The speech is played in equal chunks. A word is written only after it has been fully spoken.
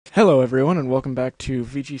Hello everyone and welcome back to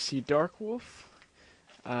VGC Dark Wolf.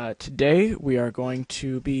 Today we are going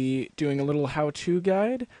to be doing a little how-to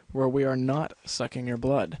guide where we are not sucking your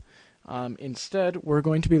blood. Instead, we're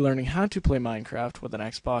going to be learning how to play Minecraft with an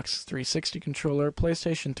Xbox 360 controller,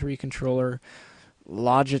 PlayStation 3 controller,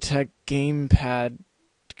 Logitech gamepad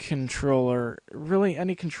controller, really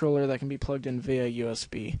any controller that can be plugged in via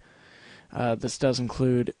USB. This does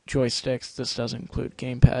include joysticks, this does include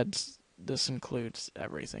gamepads, this includes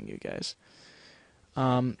everything, you guys.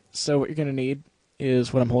 So what you're going to need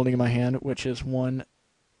is what I'm holding in my hand, which is one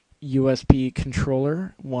USB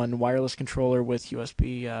controller, one wireless controller with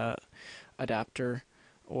USB adapter,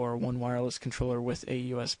 or one wireless controller with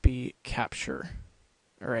a USB capture,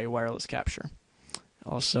 or a wireless capture.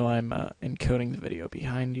 Also, I'm encoding the video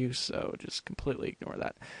behind you, so just completely ignore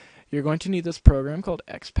that. You're going to need this program called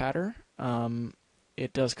Xpadder.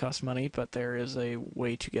 It does cost money, but there is a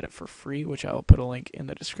way to get it for free, which I will put a link in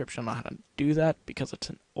the description on how to do that, because it's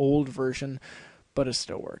an old version, but it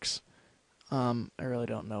still works. I really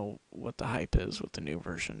don't know what the hype is with the new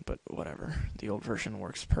version, but whatever. The old version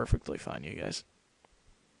works perfectly fine, you guys.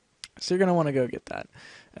 So you're going to want to go get that,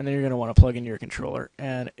 and then you're going to want to plug in your controller,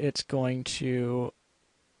 and it's going to,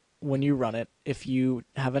 when you run it, if you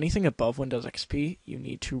have anything above Windows XP, you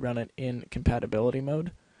need to run it in compatibility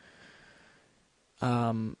mode.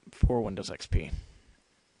 For Windows XP,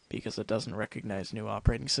 because it doesn't recognize new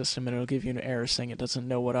operating system, and it'll give you an error saying it doesn't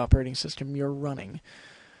know what operating system you're running.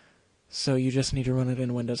 So you just need to run it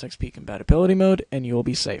in Windows XP compatibility mode, and you will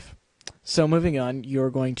be safe. So moving on,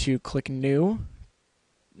 you're going to click New,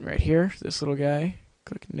 right here, this little guy.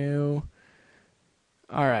 Click New.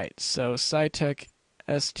 Alright, so Cytec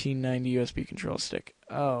ST90 USB control stick.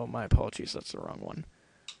 Oh, my apologies, that's the wrong one.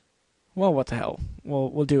 Well, what the hell.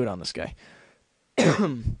 We'll do it on this guy.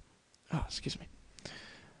 Oh, excuse me.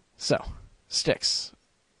 So, sticks.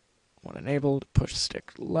 When enabled, push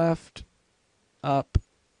stick left, up.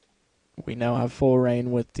 We now have full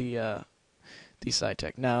reign with the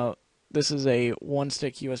Cytec. Now, this is a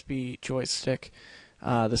one-stick USB joystick.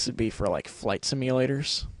 This would be for like flight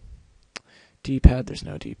simulators. D-pad, there's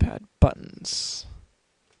no D-pad. Buttons.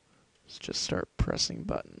 Let's just start pressing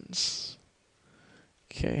buttons.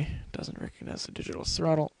 Okay, doesn't recognize the digital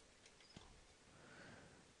throttle.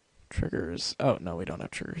 Triggers. Oh, no, we don't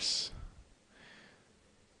have triggers.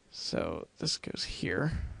 So this goes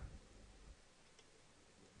here.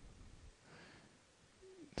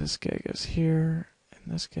 This guy goes here,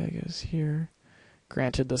 and this guy goes here.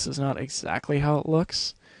 Granted, this is not exactly how it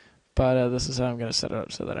looks, but this is how I'm going to set it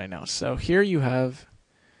up so that I know. So here you have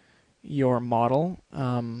your model.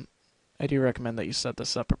 I do recommend that you set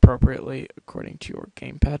this up appropriately according to your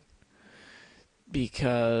gamepad,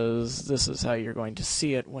 because this is how you're going to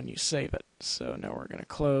see it when you save it. So now we're going to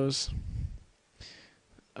close,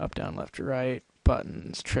 up, down, left, right,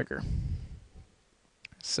 buttons, trigger.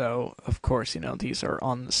 So, of course, these are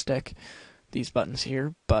on the stick, these buttons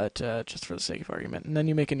here, but just for the sake of argument. And then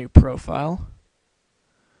you make a new profile,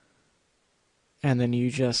 and then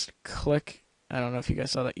you just click, I don't know if you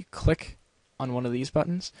guys saw that, you click on one of these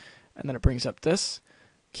buttons, and then it brings up this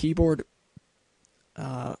keyboard,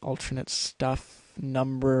 alternate stuff,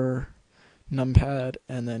 number, numpad,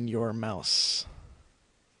 and then your mouse,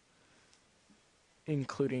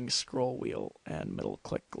 including scroll wheel and middle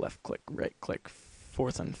click, left click, right click,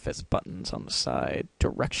 fourth and fifth buttons on the side,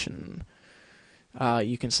 direction.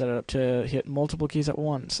 You can set it up to hit multiple keys at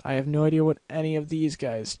once. I have no idea what any of these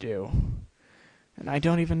guys do, and I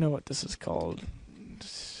don't even know what this is called.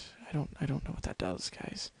 I don't know what that does,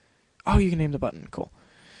 guys. Oh, you can name the button. Cool.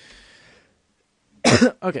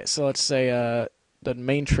 Okay, so let's say the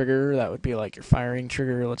main trigger, that would be like your firing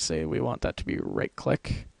trigger. Let's say we want that to be right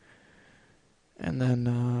click. And then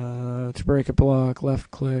to break a block, left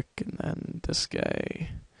click, and then this guy.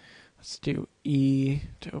 Let's do E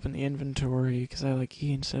to open the inventory, because I like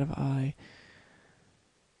E instead of I.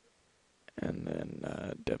 And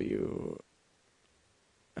then W.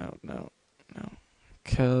 Oh, no.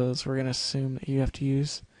 Because we're going to assume that you have to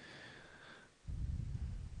use.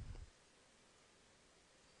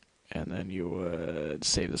 And then you would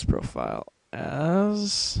save this profile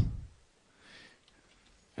as,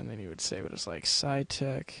 and then you would save it as like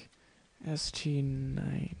Cytec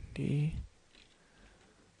ST90.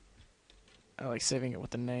 I like saving it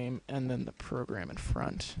with the name and then the program in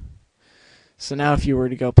front. So now if you were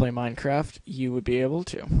to go play Minecraft, you would be able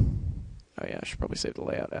to. Oh yeah, I should probably save the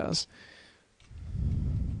layout as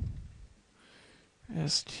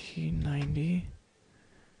ST90.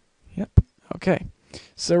 Yep, okay.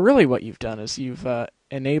 So really what you've done is you've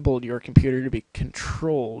enabled your computer to be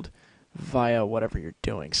controlled via whatever you're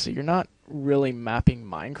doing. So you're not really mapping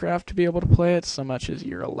Minecraft to be able to play it so much as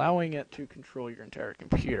you're allowing it to control your entire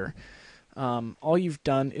computer. All you've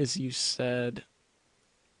done is you said...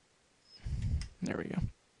 There we go.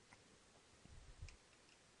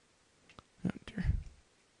 Oh dear.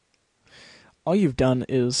 All you've done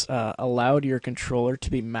is allowed your controller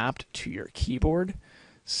to be mapped to your keyboard.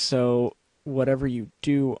 So whatever you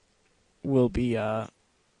do will be...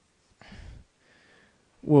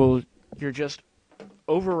 you're just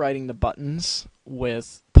overriding the buttons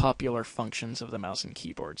with popular functions of the mouse and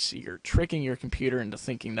keyboard. So you're tricking your computer into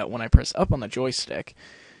thinking that when I press up on the joystick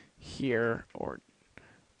here or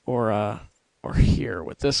here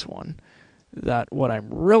with this one, that what I'm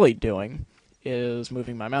really doing is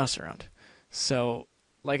moving my mouse around. So,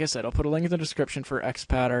 like I said, I'll put a link in the description for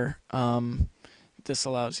Xpadder. This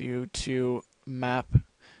allows you to map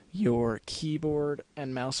your keyboard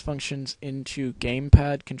and mouse functions into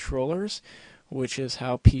gamepad controllers, which is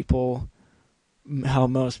how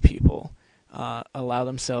most people allow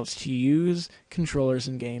themselves to use controllers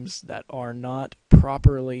in games that are not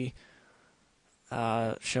properly,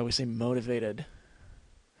 shall we say, motivated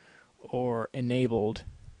or enabled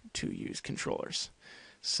to use controllers.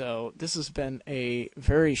 So this has been a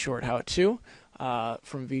very short how-to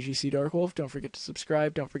from VGC Dark Wolf. Don't forget to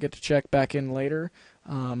subscribe. Don't forget to check back in later.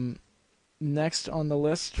 Next on the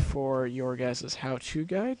list for your guys' how-to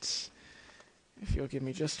guides, if you'll give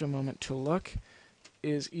me just a moment to look,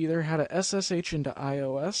 is either how to SSH into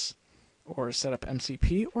iOS, or set up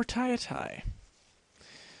MCP, or tie a tie.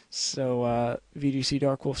 So VGC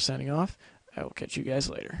Dark Wolf signing off. I will catch you guys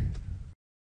later.